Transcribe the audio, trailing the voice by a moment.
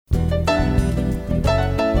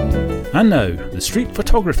And now, the Street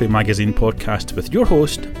Photography Magazine podcast with your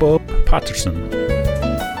host, Bob Patterson.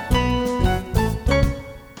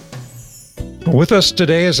 With us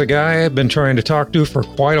today is a guy I've been trying to talk to for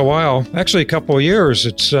quite a while, actually a couple of years.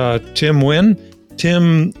 It's Tim Nguyen.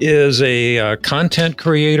 Tim is a content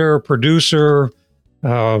creator, producer,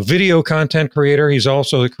 video content creator. He's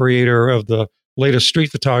also the creator of the latest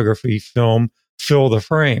street photography film, Fill the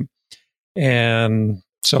Frame. And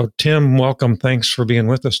so, Tim, welcome. Thanks for being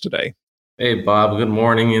with us today. Hey, Bob. Good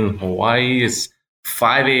morning in Hawaii. It's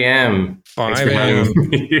 5 a.m. 5 Thanks for a.m. having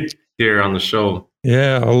me here on the show.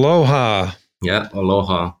 Yeah, aloha. Yeah,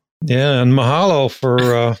 aloha. Yeah, and mahalo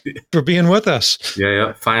for being with us.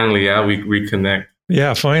 Yeah. Finally, we reconnect.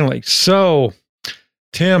 Yeah, finally. So,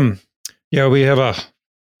 Tim, we have a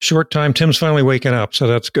short time. Tim's finally waking up, so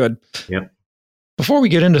that's good. Yep. Before we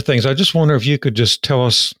get into things, I just wonder if you could just tell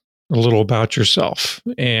us a little about yourself.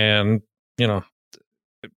 And,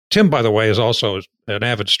 Tim, by the way, is also an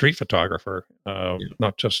avid street photographer,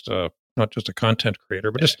 not just a content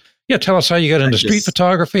creator, but just tell us how you got into street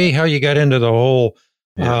photography, how you got into the whole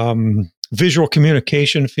visual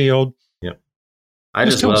communication field. Yeah, I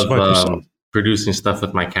just love producing stuff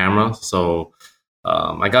with my camera. So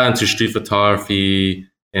I got into street photography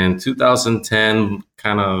in 2010,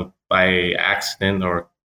 kind of by accident, or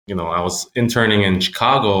I was interning in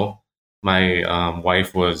Chicago. My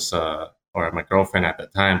wife was. Or my girlfriend at the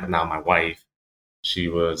time, but now my wife, she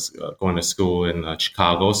was going to school in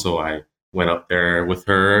Chicago. So I went up there with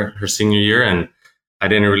her senior year, and I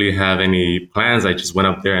didn't really have any plans. I just went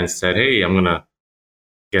up there and said, hey, I'm going to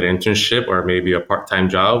get an internship or maybe a part-time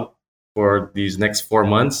job for these next 4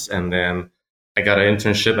 months. And then I got an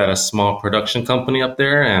internship at a small production company up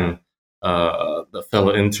there. And the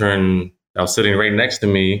fellow intern that was sitting right next to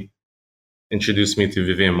me introduced me to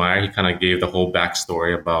Vivian Maier. He kind of gave the whole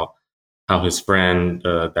backstory about how his friend,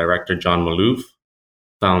 director John Maloof,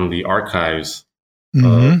 found the archives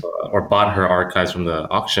or bought her archives from the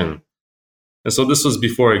auction. And so this was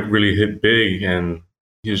before it really hit big, and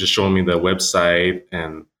he was just showing me the website,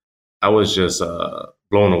 and I was just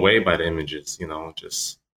blown away by the images,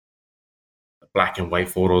 just black and white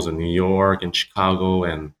photos of New York and Chicago.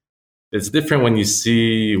 And it's different when you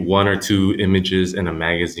see one or two images in a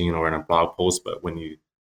magazine or in a blog post, but when you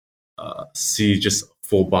see just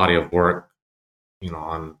full body of work,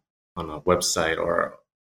 on a website or a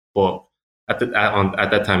book. At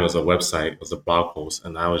that time, it was a website, it was a blog post,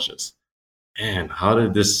 and I was just, man, how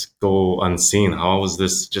did this go unseen? How was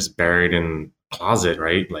this just buried in a closet,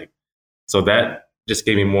 right? So that just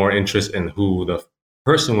gave me more interest in who the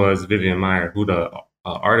person was, Vivian Maier, who the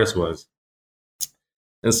artist was.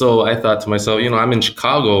 And so I thought to myself, I'm in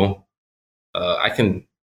Chicago, I can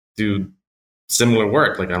do similar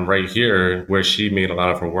work. I'm right here where she made a lot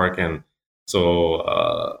of her work. And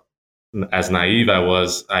so as naive I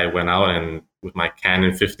was, I went out and with my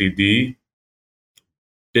Canon 50D,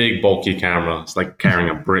 big bulky camera. It's like carrying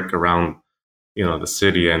a brick around, the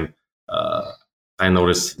city. And I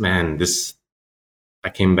noticed, man, I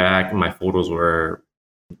came back and my photos were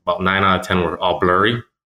about 9 out of 10 were all blurry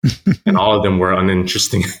and all of them were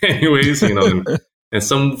uninteresting anyways,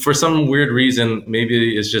 And for some weird reason,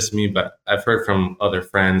 maybe it's just me, but I've heard from other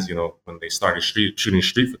friends, when they started shooting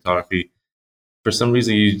street photography, for some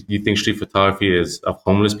reason you think street photography is of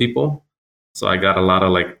homeless people. So I got a lot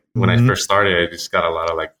of when I first started, I just got a lot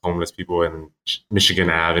of homeless people in Michigan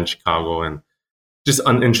Ave in Chicago and just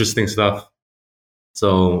uninteresting stuff.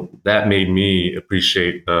 So that made me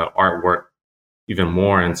appreciate the artwork even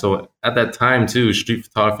more. And so at that time too, street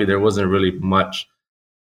photography, there wasn't really much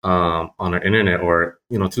on the internet, or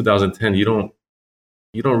 2010, you don't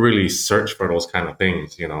really search for those kind of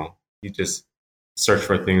things. You just search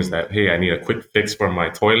for things that, hey, I need a quick fix for my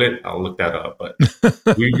toilet, I'll look that up. But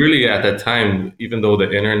we really, at that time, even though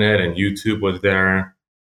the internet and YouTube was there,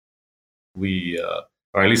 we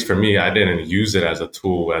or at least for me, I didn't use it as a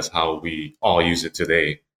tool as how we all use it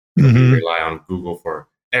today. We rely on Google for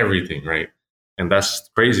everything, right? And that's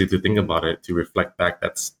crazy to think about it, to reflect back.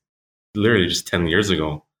 That's literally just 10 years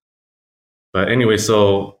ago. But anyway,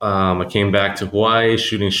 so I came back to Hawaii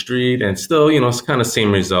shooting street, and still, it's kind of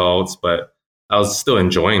same results, but I was still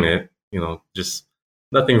enjoying it, just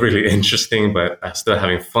nothing really interesting, but I was still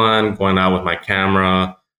having fun going out with my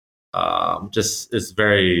camera. It's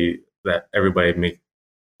very, that everybody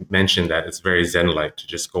mentioned that it's very Zen-like to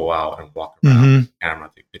just go out and walk around with the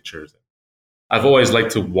camera, take pictures. I've always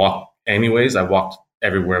liked to walk anyways. I walked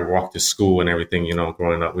everywhere, walked to school and everything,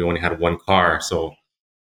 growing up. We only had one car, so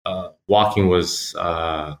walking was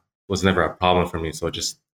never a problem for me. So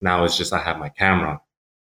now it's just I have my camera.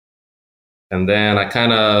 And then I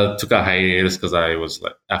kind of took a hiatus because I was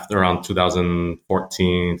like, after around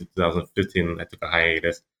 2014 to 2015, I took a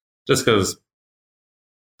hiatus just because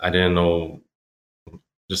I didn't know,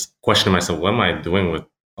 just questioning myself, what am I doing with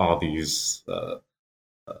all these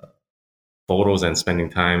photos and spending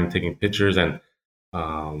time taking pictures? And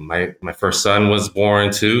my first son was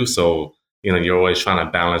born too, so you're always trying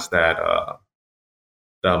to balance that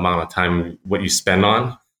the amount of time what you spend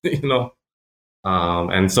on,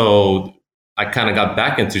 and so I kind of got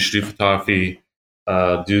back into street photography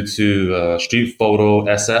due to Street Photo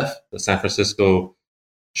SF, the San Francisco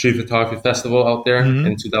Street Photography Festival out there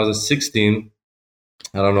in 2016.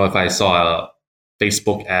 I don't know if I saw a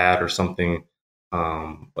Facebook ad or something,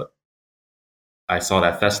 but I saw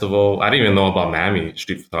that festival. I didn't even know about Miami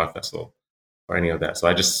Street Photography Festival or any of that. So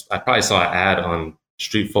I probably saw an ad on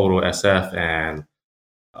Street Photo SF and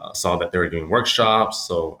saw that they were doing workshops.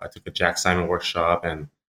 So I took a Jack Simon workshop and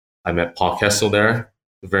I met Paul Kessel there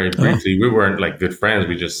very briefly. We weren't like good friends.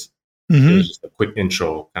 We just, it was just a quick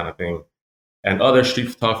intro kind of thing. And other street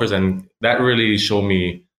photographers. And that really showed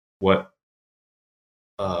me what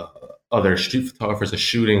other street photographers are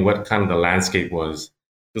shooting, what kind of the landscape was.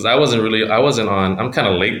 Because I'm kind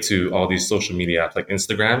of late to all these social media apps like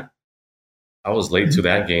Instagram. I was late to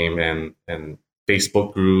that game and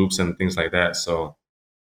Facebook groups and things like that. So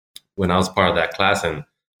when I was part of that class and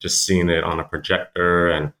just seeing it on a projector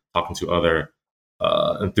and talking to other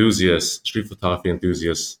enthusiasts, street photography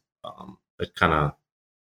enthusiasts, it kind of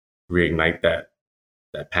reignite that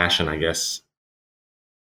passion, I guess.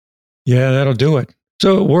 Yeah, that'll do it.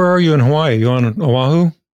 So where are you in Hawaii? You on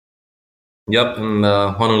Oahu? Yep, in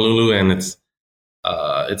Honolulu, and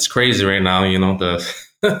it's crazy right now.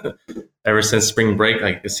 The ever since spring break,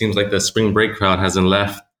 like it seems like the spring break crowd hasn't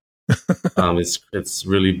left. It's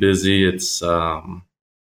really busy. It's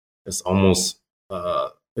almost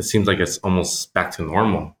it seems like it's almost back to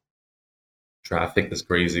normal. Traffic is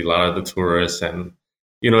crazy. A lot of the tourists, and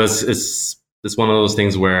it's one of those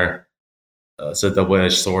things where it's a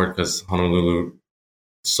double-edged sword because Honolulu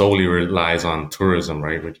solely relies on tourism,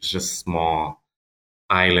 right? Which is just a small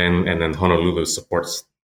island, and then Honolulu supports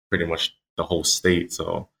pretty much the whole state.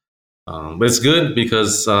 So, but it's good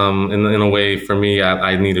because in a way, for me,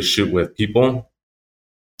 I need to shoot with people.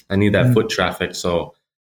 I need that foot traffic. So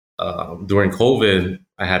during COVID,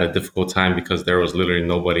 I had a difficult time because there was literally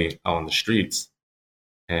nobody out on the streets.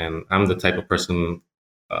 And I'm the type of person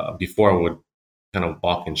before I would kind of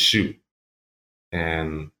walk and shoot.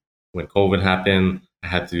 And when COVID happened, I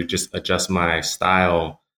had to just adjust my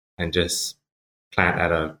style and just plant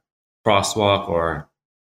at a crosswalk or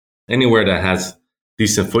anywhere that has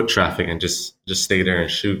decent foot traffic and just stay there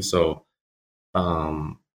and shoot. So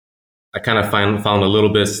I kind of found a little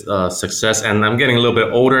bit success, and I'm getting a little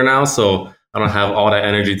bit older now, so I don't have all that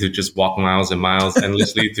energy to just walk miles and miles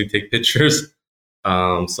endlessly to take pictures.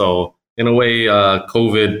 So in a way,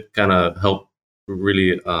 COVID kind of helped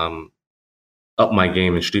really up my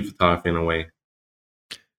game in street photography in a way.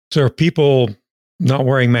 So are people not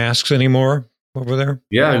wearing masks anymore over there?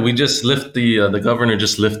 Yeah, we just lifted the governor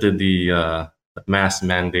just lifted the mask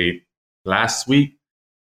mandate last week,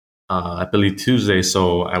 I believe Tuesday.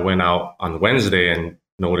 So I went out on Wednesday and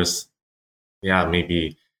noticed,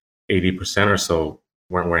 maybe 80% or so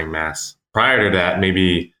weren't wearing masks. Prior to that,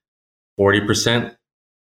 maybe 40%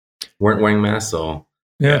 weren't wearing masks. So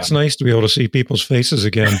yeah, it's nice to be able to see people's faces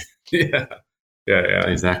again. yeah,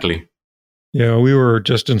 exactly. Yeah, we were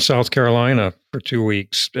just in South Carolina for 2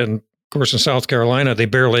 weeks. And of course, in South Carolina, they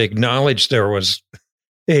barely acknowledged there was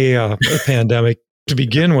a pandemic to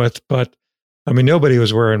begin with. But I mean, nobody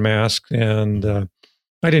was wearing masks. And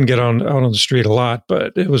I didn't get out on the street a lot,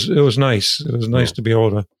 but it was nice. It was nice to be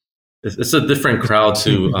able to. It's a different crowd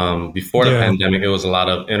too. Before the pandemic, it was a lot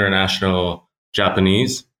of international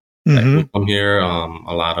Japanese that would come here.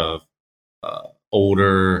 A lot of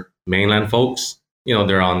older mainland folks.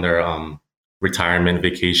 They're on their retirement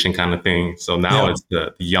vacation kind of thing. So now it's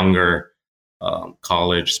the younger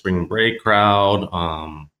college spring break crowd.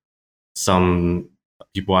 Some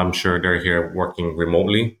people, I'm sure, they're here working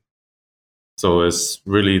remotely. So it's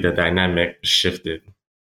really the dynamic shifted.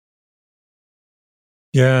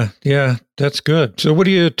 Yeah, that's good. So what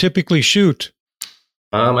do you typically shoot?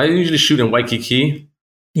 I usually shoot in Waikiki.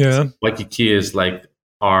 Yeah. So Waikiki is like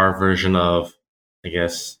our version of, I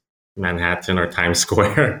guess, Manhattan or Times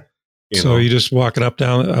Square. So you just walking up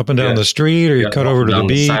and down the street, or you cut over to the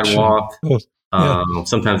beach? Sidewalk.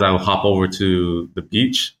 Sometimes I will hop over to the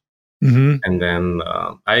beach. And then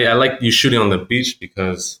I like you shooting on the beach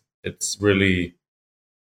because it's really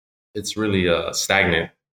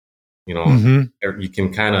stagnant. You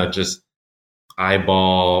can kind of just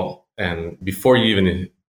eyeball and before you even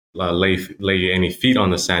lay any feet on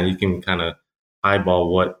the sand, you can kind of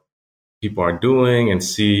eyeball what people are doing and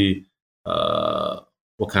see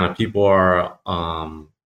what kind of people are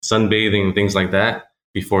sunbathing and things like that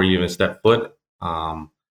before you even step foot.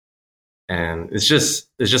 And it's just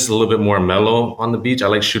a little bit more mellow on the beach. I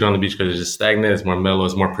like shooting on the beach because it's just stagnant. It's more mellow.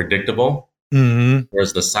 It's more predictable. Mm-hmm.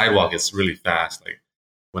 Whereas the sidewalk is really fast. Like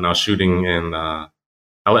when I was shooting, and I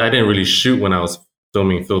didn't really shoot when I was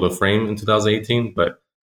filming Fill the Frame in 2018, but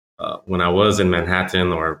when I was in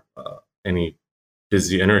Manhattan or any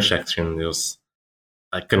busy intersection,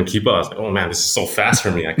 I couldn't keep up. I was like, oh man, this is so fast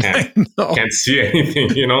for me. I can't see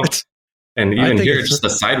anything, you know? And even here, just the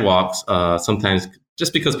sidewalks, sometimes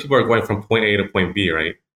just because people are going from point A to point B,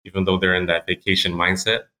 right? Even though they're in that vacation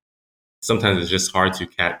mindset, sometimes it's just hard to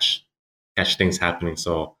catch things happening.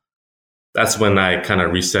 So that's when I kind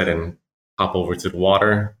of reset and hop over to the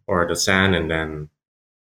water or the sand, and then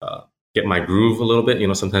get my groove a little bit. You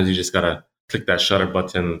know, sometimes you just gotta click that shutter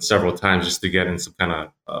button several times just to get in some kind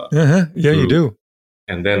of yeah, groove. You do.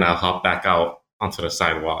 And then I'll hop back out onto the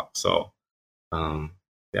sidewalk. So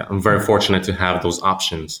yeah, I'm very fortunate to have those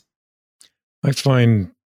options. I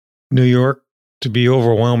find New York to be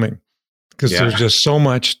overwhelming because there's just so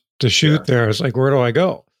much to shoot there. It's like, where do I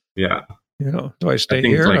go? Yeah. You know, do I stay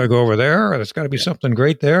here? Do I go over there? There's got to be something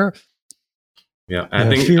great there. Yeah. I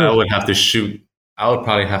think I would have to shoot. I'll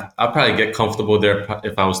probably get comfortable there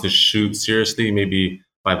if I was to shoot seriously, maybe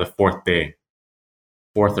by the fourth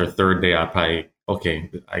or third day, I'll probably,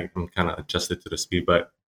 I'm kind of adjusted to the speed,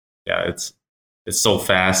 but yeah, it's so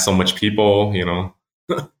fast, so much people, you know.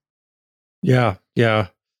 Yeah.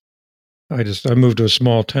 I moved to a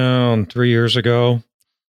small town 3 years ago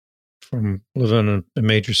from living in a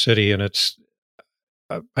major city, and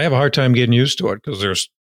I have a hard time getting used to it because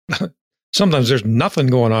sometimes there's nothing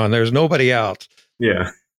going on. There's nobody out.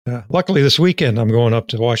 Yeah. Luckily, this weekend I'm going up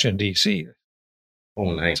to Washington, D.C.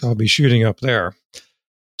 Oh, nice. So I'll be shooting up there.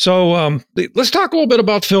 So let's talk a little bit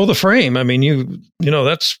about Fill the Frame. I mean, you know,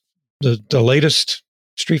 that's the latest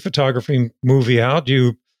street photography movie out.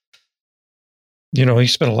 You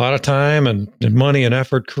spent a lot of time and money and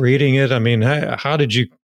effort creating it. I mean,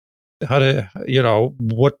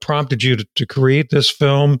 what prompted you to create this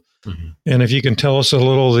film? Mm-hmm. And if you can tell us a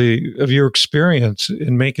little of your experience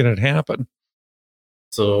in making it happen.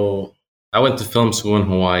 So I went to film school in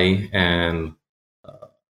Hawaii, and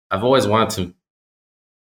I've always wanted to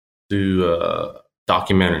do a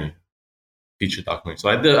feature documentary. So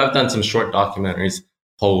I've done some short documentaries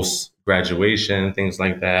post graduation, things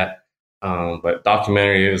like that. But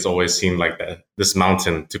documentary has always seemed like this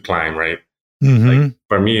mountain to climb, right? Mm-hmm. Like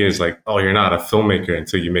for me, it's like, oh, you're not a filmmaker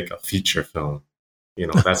until you make a feature film. You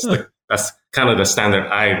know, that's that's kind of the standard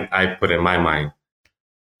I put in my mind.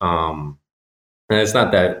 And it's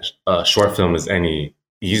not that short film is any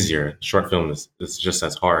easier. Short film is just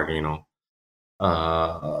as hard, you know.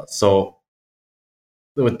 So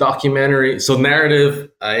with documentary, so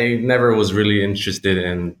narrative, I never was really interested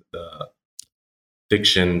in the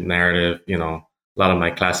fiction narrative. You know, a lot of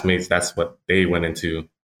my classmates, that's what they went into.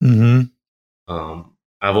 Mm-hmm.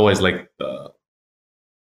 I've always liked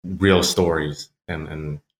real stories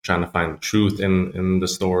and trying to find truth in the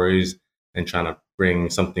stories and trying to bring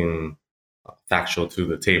something factual to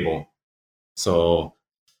the table. So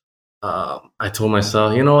I told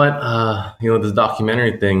myself, you know what, this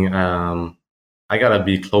documentary thing, I gotta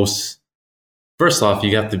be close. First off,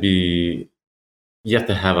 you have to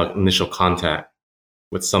have an initial contact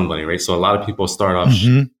with somebody, right? So a lot of people start off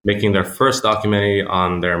making their first documentary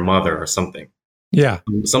on their mother or something. Yeah.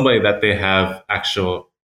 Somebody that they have actual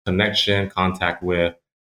connection, contact with.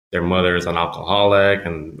 Their mother is an alcoholic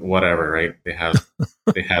and whatever, right? They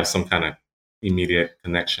have some kind of immediate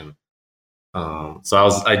connection. So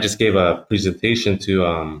I just gave a presentation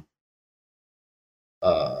to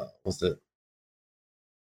what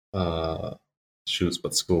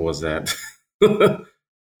school was that? But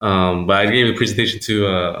I gave a presentation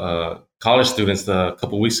to college students a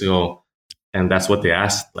couple of weeks ago, and that's what they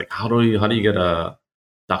asked. Like, how do you get a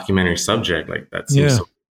documentary subject? Like that seems so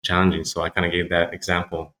challenging. So I kind of gave that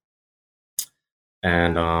example.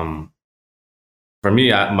 And for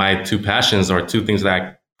me, my two passions or two things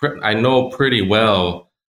that I know pretty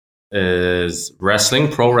well is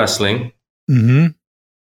wrestling, pro wrestling,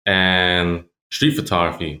 and street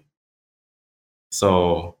photography.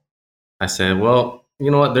 So I said, well,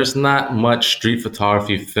 you know what? There's not much street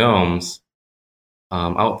photography films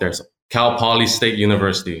out there. So Cal Poly State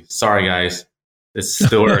University. Sorry, guys. It's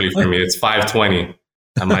still early for me. It's 5:20.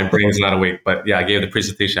 And my brain's not awake. But yeah, I gave the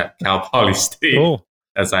presentation at Cal Poly State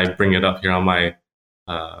as I bring it up here on my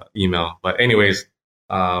email. But anyways,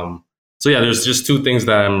 So yeah, there's just two things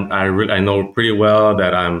that I know pretty well,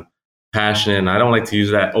 that I'm passionate. And I don't like to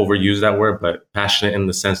overuse that word, but passionate in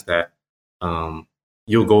the sense that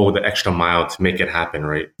you'll go the extra mile to make it happen,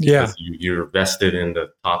 right? Yeah. Because you're vested in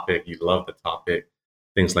the topic, you love the topic,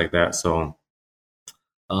 things like that. So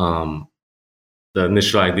the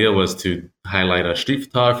initial idea was to highlight a street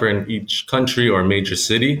photographer in each country or major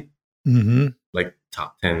city, like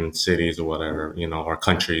top 10 cities or whatever, or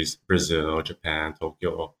countries, Brazil, Japan,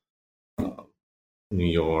 Tokyo, New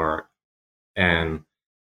York. And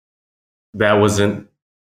I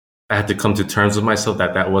had to come to terms with myself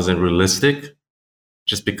that wasn't realistic,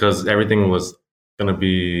 just because everything was going to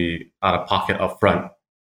be out of pocket up front.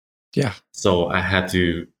 Yeah. So I had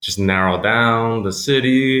to just narrow down the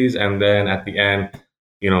cities. And then at the end,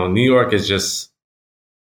 New York that's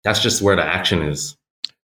just where the action is.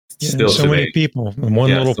 Still so today. Many people in one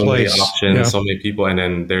little so place. Many options, so many people. And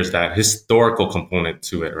then there's that historical component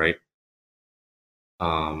to it, right?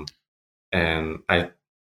 And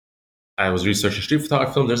I was researching street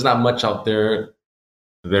photography film. There's not much out there.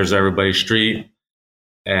 There's Everybody Street.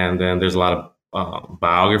 And then there's a lot of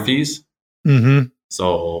biographies.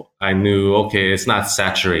 So I knew, okay, it's not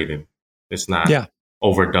saturated. It's not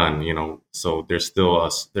overdone, So there's still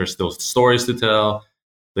stories to tell.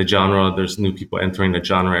 The genre, there's new people entering the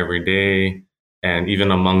genre every day. And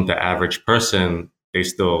even among the average person, they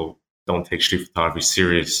still don't take street photography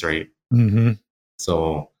serious, right?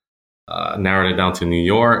 So narrowed it down to New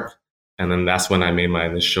York. And then that's when I made my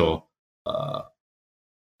initial,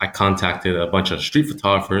 I contacted a bunch of street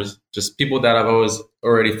photographers, just people that I was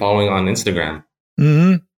already following on Instagram.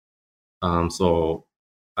 So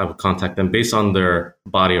I would contact them based on their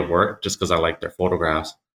body of work, just because I like their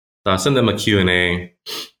photographs. So I send them a Q&A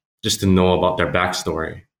just to know about their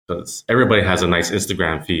backstory, because everybody has a nice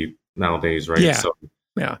Instagram feed nowadays, right? Yeah. So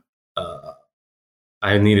yeah.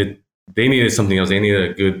 They needed something else. They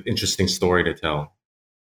needed a good, interesting story to tell,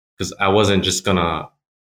 because I wasn't just gonna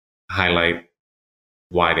highlight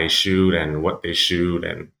why they shoot and what they shoot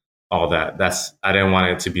and all that. I didn't want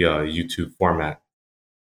it to be a YouTube format.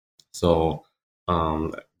 So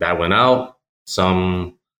that went out.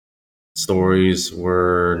 Some stories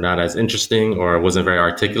were not as interesting or wasn't very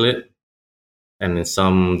articulate. And then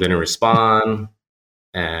some didn't respond.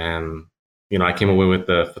 And, I came away with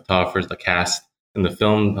the photographers, the cast in the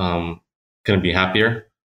film, couldn't be happier.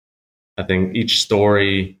 I think each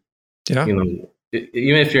story, even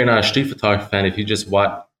if you're not a street photography fan, if you just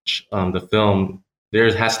watch the film,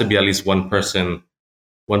 there has to be at least one person's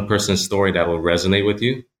story that will resonate with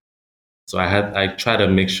you. So I try to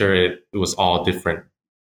make sure it was all different,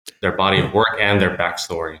 their body of work and their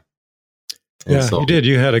backstory. And you did.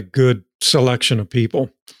 You had a good selection of people.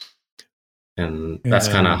 And that's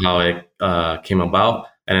kind of how it came about.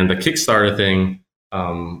 And then the Kickstarter thing,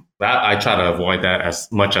 that I try to avoid that as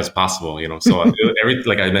much as possible, So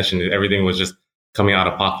like I mentioned, everything was just coming out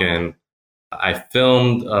of pocket. And I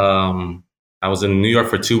filmed, I was in New York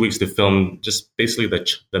for 2 weeks to film just basically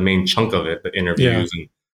the main chunk of it, the interviews and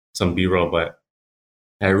some B-roll. But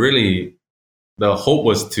the hope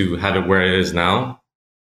was to have it where it is now.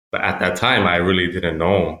 But at that time, I really didn't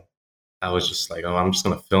know. I was just like, I'm just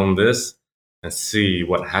going to film this and see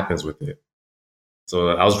what happens with it. So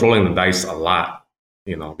I was rolling the dice a lot,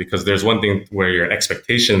 because there's one thing where your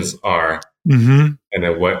expectations are and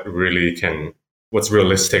then what's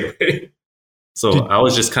realistic, right? So I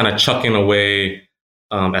was just kind of chucking away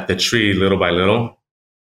at the tree little by little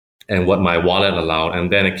and what my wallet allowed.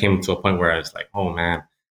 And then it came to a point where I was like, oh man,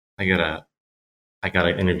 I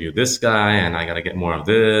gotta interview this guy and I gotta get more of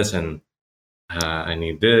this and I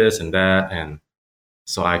need this and that. And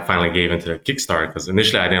so I finally gave into the Kickstarter, because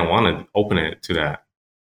initially I didn't want to open it to that,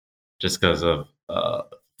 just because of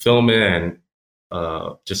filming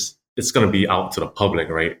and just it's going to be out to the public,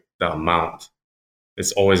 right? The amount,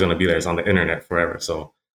 it's always going to be there. It's on the internet forever.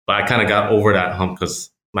 So, but I kind of got over that hump, because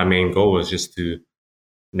my main goal was just to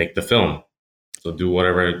make the film. So do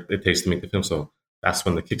whatever it takes to make the film. So that's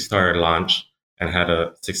when the Kickstarter launched and had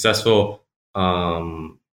a successful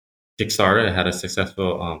Kickstarter. It had a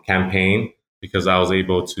successful campaign, because I was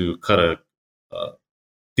able to cut a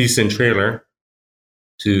decent trailer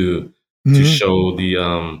to show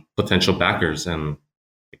the potential backers, and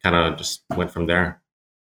it kind of just went from there.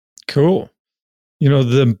 Cool.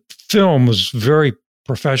 The film was very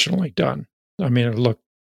professionally done. I mean, it looked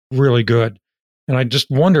really good. And I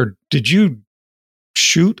just wondered, did you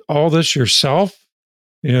shoot all this yourself?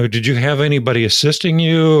 Did you have anybody assisting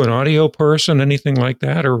you, an audio person, anything like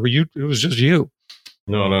that? Or it was just you?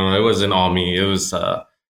 No, it wasn't all me. It was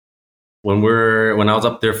when I was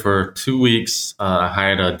up there for 2 weeks, I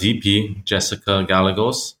hired a DP, Jessica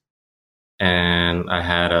Gallegos. and I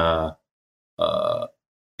had a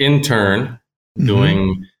intern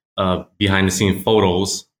doing behind the scene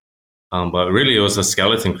photos. But really, it was a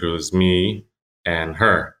skeleton crew. It was me and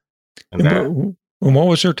her. And what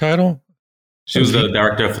was her title? She was the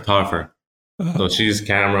director of photographer. So she's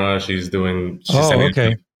camera. She's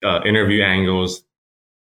okay. Interview angles,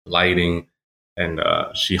 lighting, and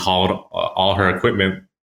she hauled all her equipment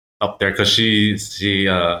up there because she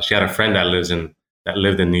had a friend that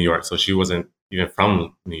lived in New York, so she wasn't even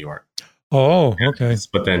from New York. Oh, okay.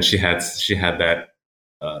 But then she had that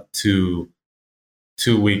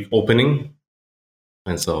 2-week opening,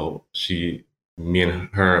 and so me and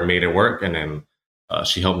her made it work, and then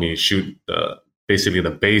she helped me shoot basically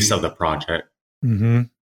the base of the project. Mm-hmm.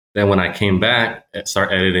 Then when I came back,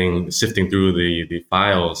 start editing, sifting through the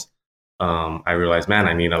files, I realized, man,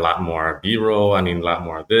 I need a lot more B-roll. I need a lot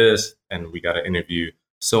more of this, and we got to interview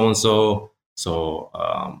so and so. So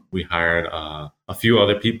we hired a few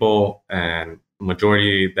other people, and the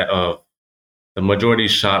majority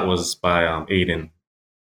shot was by Aiden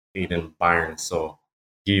Byron. So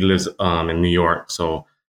he lives in New York. So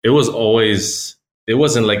it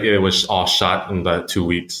wasn't like it was all shot in the 2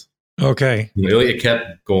 weeks. Okay. It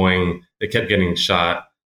kept going. It kept getting shot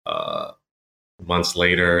months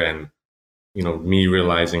later, and me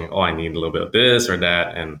realizing, oh, I need a little bit of this or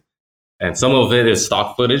that, and some of it is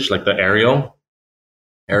stock footage, like the aerial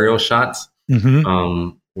shots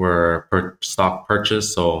were stock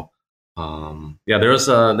purchase. So there was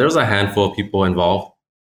a handful of people involved.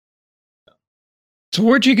 So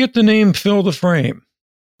where'd you get the name Fill the Frame?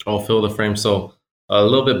 Oh, Fill the Frame. So a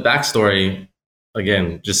little bit backstory.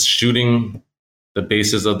 Again, just shooting the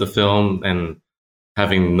basis of the film and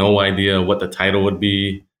having no idea what the title would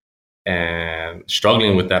be, and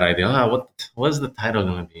struggling with that idea. What is the title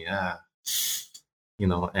going to be?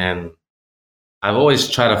 And I've always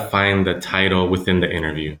tried to find the title within the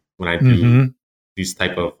interview when I do these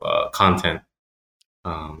type of content,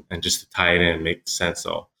 and just to tie it in and make sense.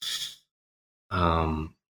 So,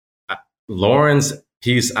 Lauren's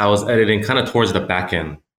piece, I was editing kind of towards the back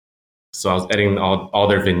end. So I was editing all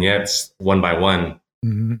their vignettes one by one.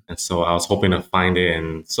 Mm-hmm. And so I was hoping to find it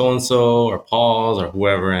in so-and-so or Paul's or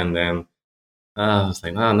whoever. And then I was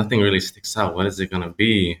like, nothing really sticks out. What is it going to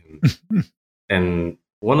be? And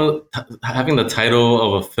having the title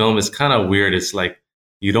of a film is kind of weird. It's like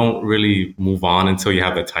you don't really move on until you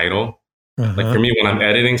have the title. Uh-huh. Like for me, when I'm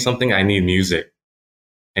editing something, I need music.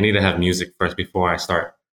 I need to have music first before I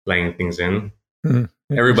start laying things in. Mm-hmm.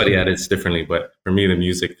 Everybody edits differently, but for me, the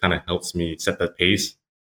music kind of helps me set the pace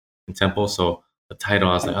and tempo. So the title,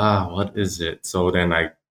 I was like, what is it? So then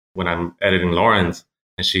when I'm editing Lauren's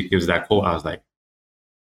and she gives that quote, I was like,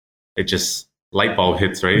 it just light bulb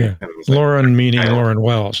hits, right? Yeah. Lauren, meaning Lauren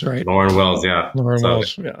Wells, right? Lauren Wells, yeah. Lauren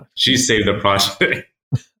Wells, yeah. She saved the project.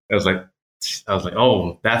 I was like,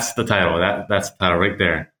 oh, that's the title. That's the title right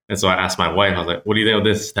there. And so I asked my wife, I was like, what do you think of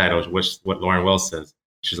this title? What Lauren Wells says.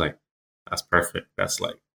 She's like, that's perfect. That's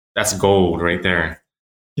gold right there.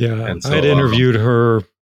 Yeah. And so, I had interviewed her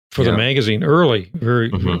for the magazine early,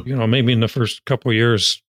 maybe in the first couple of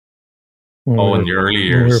years. In the early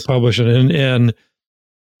years. When we were publishing. And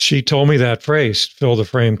she told me that phrase, fill the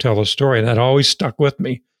frame, tell the story. And that always stuck with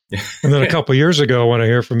me. And then a couple of years ago, when I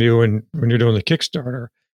hear from you when you're doing the Kickstarter,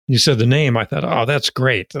 you said the name. I thought, oh, that's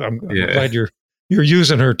great. I'm glad you're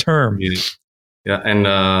using her term. Yeah. And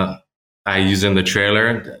I use in the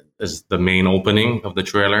trailer as the main opening of the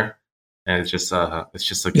trailer. And it's just a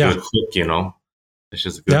good hook, It's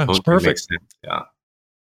just a good hook. It's perfect. Yeah.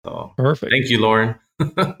 So perfect. Thank you, Lauren.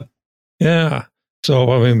 Yeah.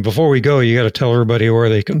 So, I mean, before we go, you got to tell everybody where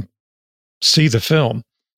they can see the film.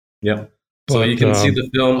 Yep. So you can see the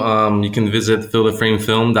film. You can visit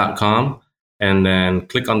filltheframefilm.com and then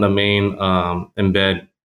click on the main embed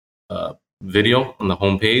video on the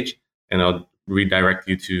homepage, and it'll redirect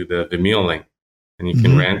you to the Vimeo link. And you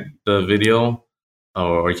can rent the video,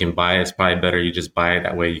 or you can buy it. It's probably better you just buy it.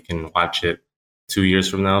 That way you can watch it 2 years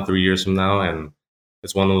from now, 3 years from now. And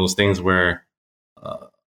it's one of those things where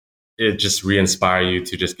it just re-inspire you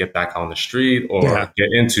to just get back on the street or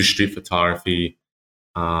get into street photography.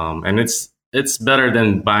 And it's better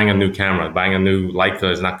than buying a new camera. Buying a new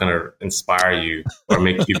Leica is not going to inspire you or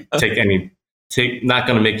make you not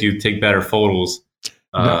going to make you take better photos.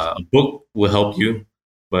 A book will help you,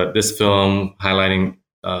 but this film highlighting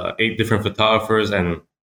 8 different photographers, and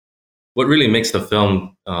what really makes the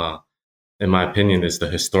film, in my opinion, is the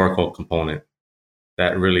historical component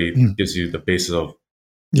that really gives you the basis of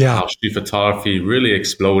how street photography really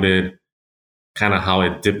exploded, kind of how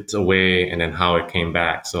it dipped away and then how it came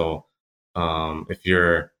back. So if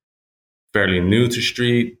you're fairly new to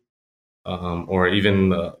street, or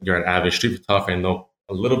even you're an avid street photographer and know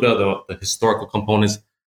a little bit of the historical components,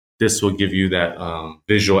 this will give you that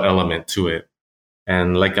visual element to it.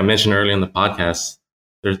 And like I mentioned earlier in the podcast,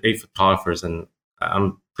 there's 8 photographers, and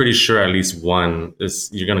I'm pretty sure at least one is,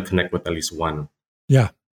 you're going to connect with at least one. Yeah,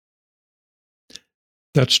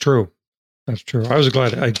 that's true. That's true. I was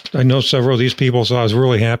glad. I know several of these people, so I was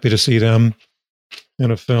really happy to see them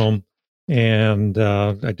in a film. And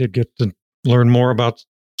I did get to learn more about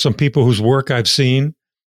some people whose work I've seen,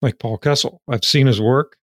 like Paul Kessel. I've seen his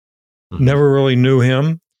work, never really knew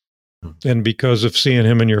him. And because of seeing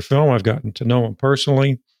him in your film, I've gotten to know him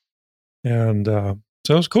personally. And so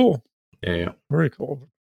it was cool. Yeah. Very cool.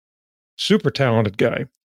 Super talented guy.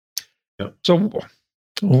 Yep. So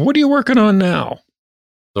what are you working on now?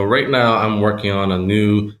 So right now I'm working on a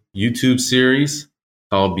new YouTube series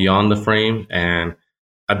called Beyond the Frame. And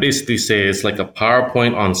I basically say it's like a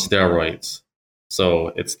PowerPoint on steroids. So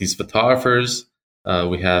it's these photographers.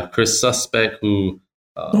 We have Chris Suspect, who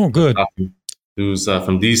good. Who's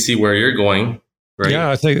from DC, where you're going, right? Yeah,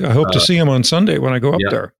 I hope to see him on Sunday when I go up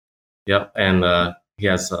there. Yep, and he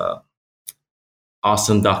has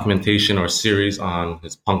awesome documentation or series on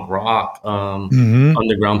his punk rock,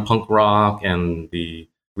 underground punk rock, and the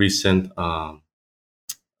recent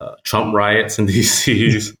Trump riots in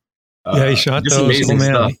DC. Yeah, he shot just those. amazing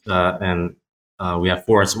stuff. And we have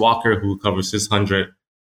Forrest Walker, who covers his 100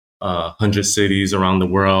 cities around the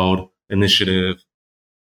world initiative.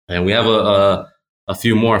 And we have a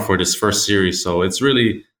few more for this first series. So it's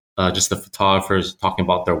really just the photographers talking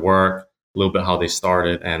about their work, a little bit how they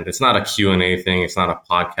started. And it's not a Q&A thing. It's not a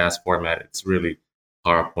podcast format. It's really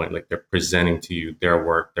PowerPoint. Like, they're presenting to you their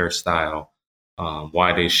work, their style,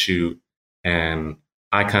 why they shoot. And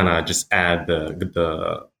I kind of just add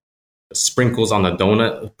the sprinkles on the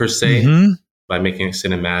donut, per se, by making it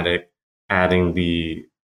cinematic, adding the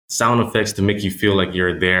sound effects to make you feel like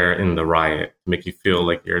you're there in the riot, to make you feel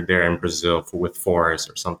like you're there in Brazil with Forrest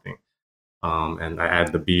or something. And I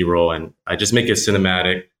add the B-roll, and I just make it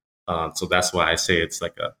cinematic. So that's why I say it's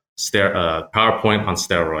like a PowerPoint on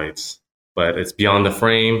steroids. But it's Beyond the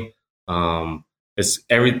Frame. I'm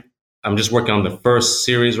just working on the first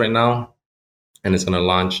series right now, and it's going to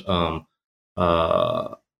launch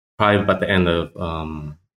probably by the end of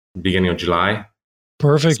beginning of July.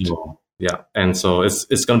 Perfect. So, yeah, and so it's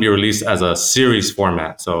going to be released as a series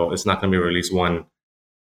format, so it's not going to be released one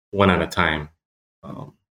at a time.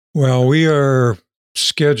 Well, we are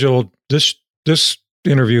scheduled. This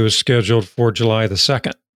interview is scheduled for July the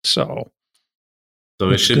 2nd, so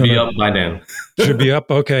it should be up by then. Should be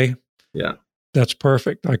up. Okay. Yeah, that's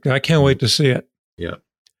perfect. I can't wait to see it. Yeah,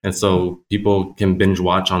 and so people can binge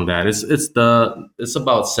watch on that. It's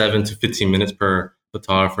about 7 to 15 minutes per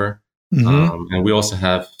photographer. And we also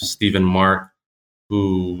have Stephen Mark,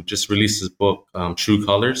 who just released his book, True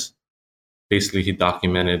Colors. Basically, he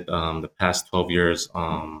documented the past 12 years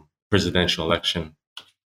presidential election.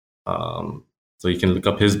 So you can look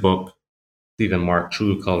up his book, Stephen Mark,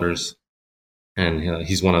 True Colors, and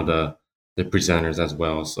he's one of the presenters as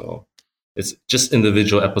well. So it's just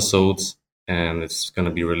individual episodes, and it's going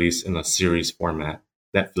to be released in a series format,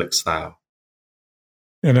 Netflix style.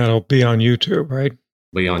 And that'll be on YouTube, right?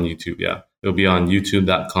 Be on YouTube, yeah. It'll be on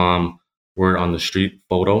youtube.com, Word on the Street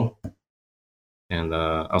photo. And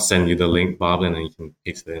I'll send you the link, Bob, and then you can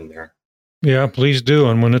paste it in there. Yeah, please do.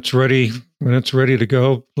 And when it's ready to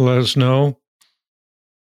go, let us know.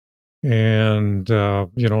 And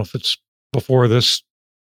if it's before this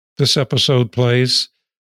episode plays,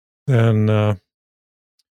 then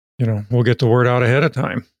we'll get the word out ahead of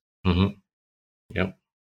time. Yep.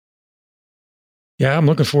 Yeah, I'm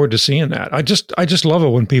looking forward to seeing that. I just love it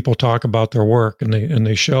when people talk about their work and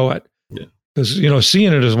they show it. Yeah. Because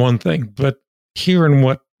seeing it is one thing, but hearing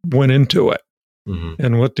what went into it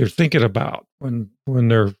and what they're thinking about when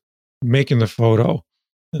they're making the photo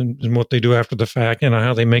and what they do after the fact,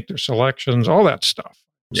 how they make their selections, all that stuff.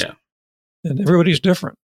 Yeah. And everybody's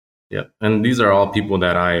different. Yeah. And these are all people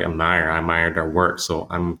that I admire. I admire their work. So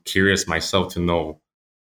I'm curious myself to know,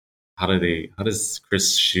 how does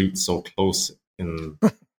Chris shoot so close in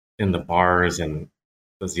the bars, and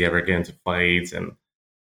does he ever get into fights and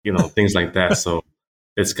things like that? So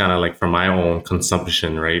it's kind of like for my own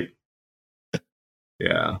consumption, right?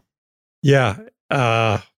 Yeah.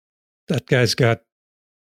 That guy's got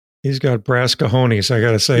brass cojones, I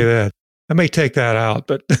gotta say that. I may take that out,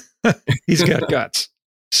 but he's got guts.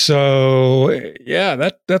 So yeah,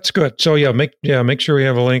 that's good. So make sure we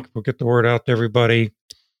have a link. We'll get the word out to everybody,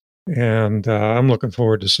 and I'm looking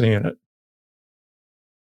forward to seeing it.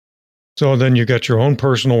 So then you got your own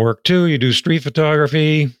personal work too. You do street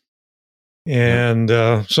photography. And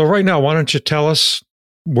so right now, why don't you tell us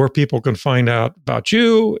where people can find out about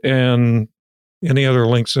you and any other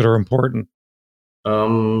links that are important?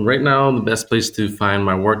 Right now, the best place to find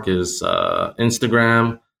my work is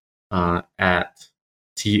Instagram at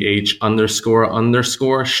th__street.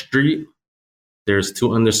 There's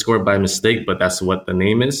 2 underscore by mistake, but that's what the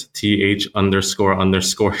name is, th__street.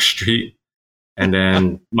 And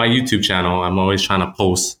then my YouTube channel, I'm always trying to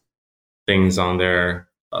post things on there.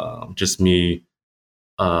 Just me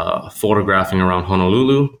photographing around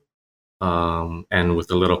Honolulu and with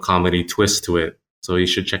a little comedy twist to it. So you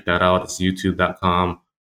should check that out. It's youtube.com,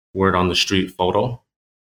 Word on the Street Photo.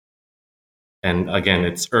 And again,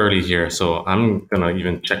 it's early here, so I'm going to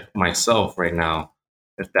even check myself right now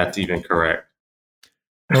if that's even correct.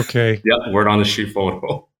 Okay. Yeah, Word on the Street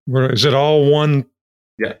Photo. Is it all one?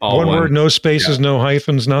 Yeah, all one word, no spaces, no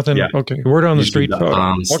hyphens, nothing? Yeah. Okay. Word on the Street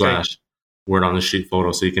Photo. Okay. Word on the Street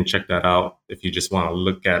Photo. So you can check that out if you just want to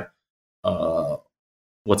look at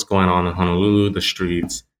what's going on in Honolulu, the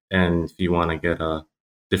streets, and if you want to get a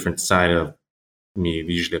different side of me,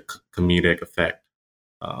 usually a comedic effect.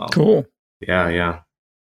 Cool. Yeah.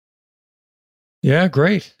 Yeah,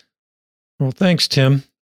 great. Well, thanks, Tim.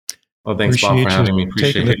 Oh, thanks, Bob, for having me.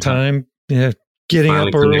 Appreciate taking the time. Yeah, getting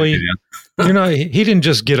up early. He didn't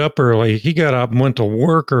just get up early. He got up and went to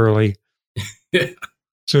work early. Yeah.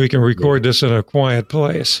 So he can record this in a quiet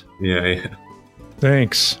place. Yeah.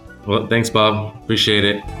 Thanks. Well, thanks, Bob. Appreciate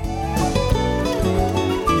it.